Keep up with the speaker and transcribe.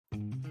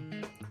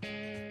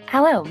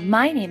Hello,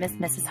 my name is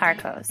Mrs.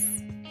 Harkos.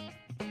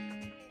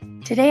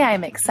 Today I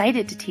am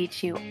excited to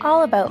teach you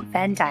all about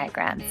Venn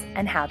diagrams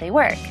and how they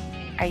work.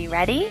 Are you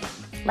ready?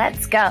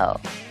 Let's go!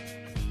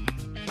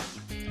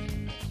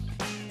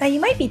 Now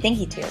you might be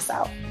thinking to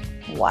yourself,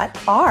 what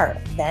are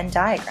Venn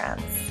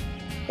diagrams?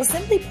 Well,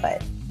 simply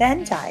put,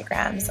 Venn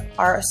diagrams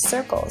are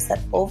circles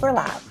that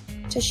overlap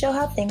to show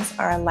how things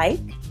are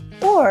alike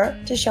or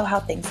to show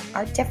how things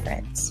are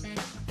different.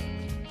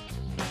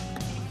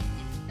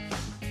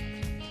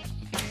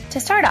 To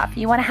start off,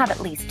 you want to have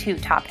at least two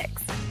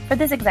topics. For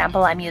this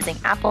example, I'm using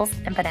apples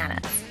and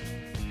bananas.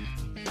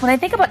 When I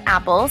think about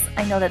apples,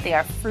 I know that they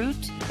are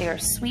fruit, they are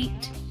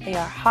sweet, they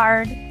are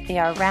hard, they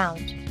are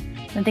round.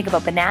 When I think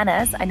about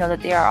bananas, I know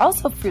that they are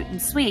also fruit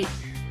and sweet,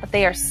 but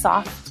they are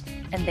soft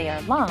and they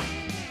are long.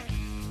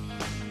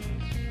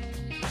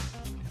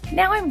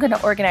 Now I'm going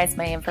to organize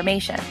my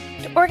information.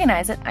 To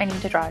organize it, I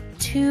need to draw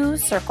two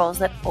circles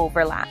that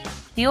overlap.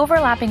 The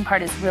overlapping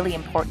part is really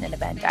important in a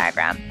Venn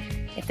diagram.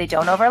 If they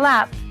don't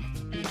overlap,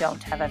 you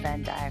don't have a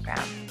Venn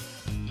diagram.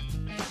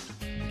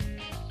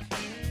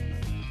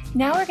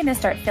 Now we're going to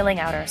start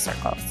filling out our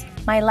circles.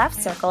 My left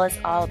circle is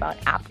all about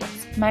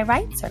apples. My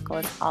right circle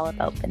is all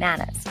about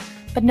bananas.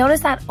 But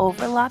notice that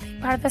overlapping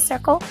part of the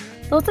circle?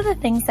 Those are the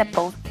things that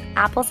both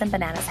apples and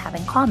bananas have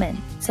in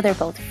common. So they're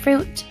both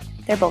fruit,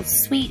 they're both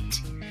sweet,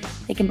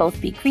 they can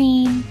both be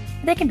green,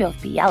 they can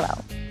both be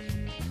yellow.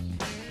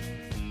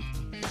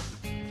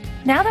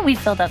 Now that we've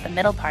filled out the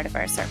middle part of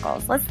our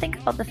circles, let's think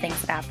about the things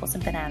that apples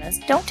and bananas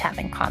don't have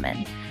in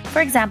common.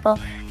 For example,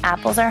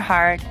 apples are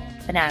hard,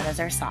 bananas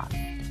are soft.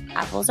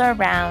 Apples are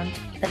round,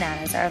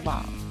 bananas are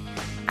long.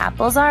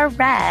 Apples are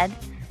red.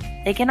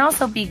 They can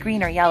also be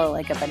green or yellow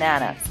like a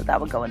banana, so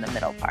that would go in the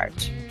middle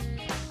part.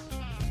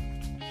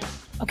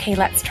 Okay,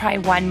 let's try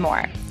one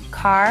more.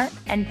 Car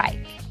and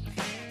bike.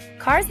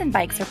 Cars and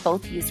bikes are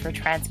both used for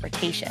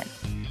transportation,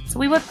 so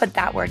we would put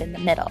that word in the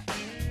middle.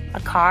 A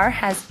car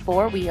has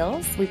 4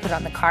 wheels, we put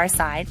on the car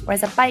side,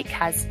 whereas a bike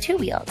has 2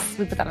 wheels,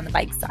 we put that on the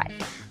bike side.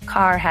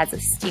 Car has a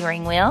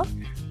steering wheel,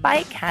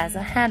 bike has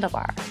a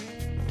handlebar.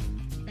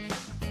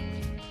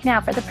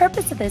 Now, for the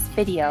purpose of this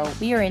video,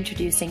 we are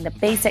introducing the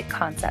basic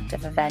concept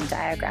of a Venn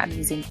diagram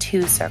using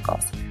 2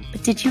 circles.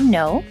 But did you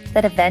know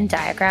that a Venn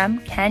diagram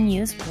can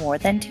use more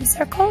than 2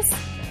 circles?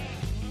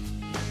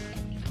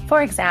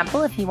 For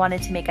example, if you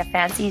wanted to make a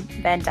fancy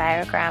Venn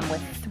diagram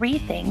with 3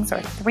 things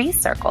or 3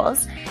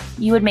 circles,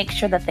 you would make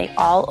sure that they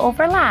all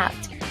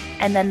overlapped,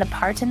 and then the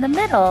part in the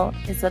middle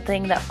is the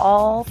thing that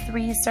all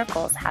 3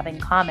 circles have in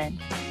common.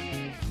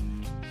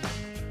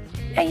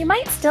 Now you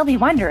might still be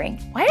wondering,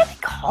 why are they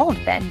called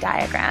Venn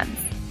diagrams?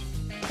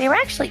 They were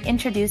actually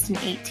introduced in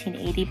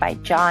 1880 by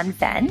John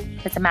Venn,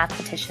 who was a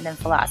mathematician and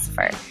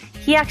philosopher.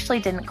 He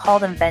actually didn't call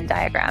them Venn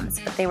diagrams,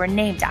 but they were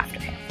named after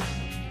him.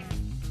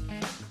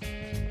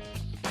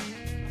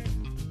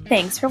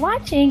 Thanks for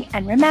watching,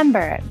 and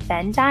remember,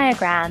 Venn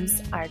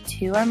diagrams are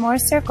 2 or more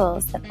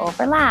circles that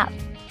overlap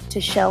to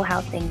show how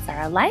things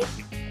are alike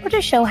or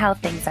to show how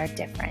things are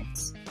different.